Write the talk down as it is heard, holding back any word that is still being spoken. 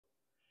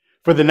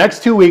For the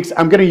next 2 weeks,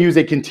 I'm going to use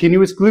a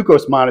continuous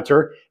glucose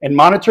monitor and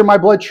monitor my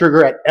blood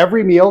sugar at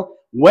every meal,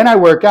 when I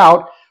work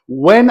out,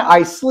 when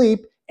I sleep,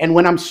 and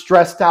when I'm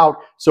stressed out.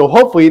 So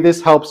hopefully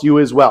this helps you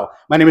as well.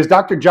 My name is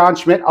Dr. John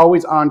Schmidt,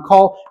 always on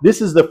call.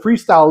 This is the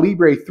Freestyle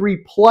Libre 3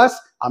 Plus.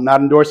 I'm not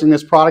endorsing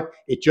this product.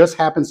 It just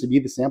happens to be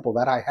the sample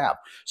that I have.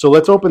 So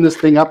let's open this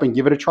thing up and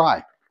give it a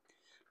try.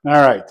 All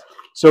right.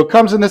 So it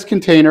comes in this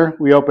container.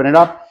 We open it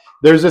up.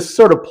 There's this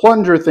sort of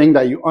plunger thing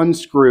that you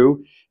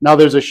unscrew. Now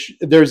there's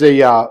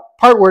a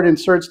part where it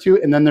inserts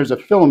to, and then there's a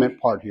filament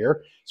part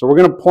here. So we're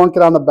going to plunk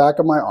it on the back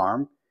of my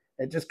arm.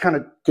 It just kind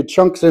of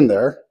chunks in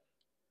there.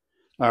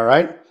 All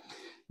right.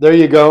 There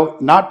you go.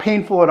 Not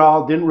painful at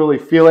all. Didn't really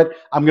feel it.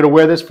 I'm going to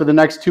wear this for the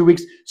next 2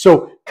 weeks.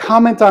 So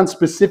comment on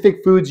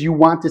specific foods you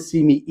want to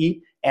see me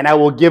eat, and I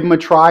will give them a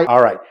try.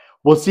 All right.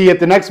 We'll see you at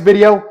the next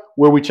video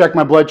where we check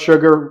my blood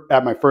sugar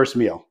at my first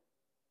meal.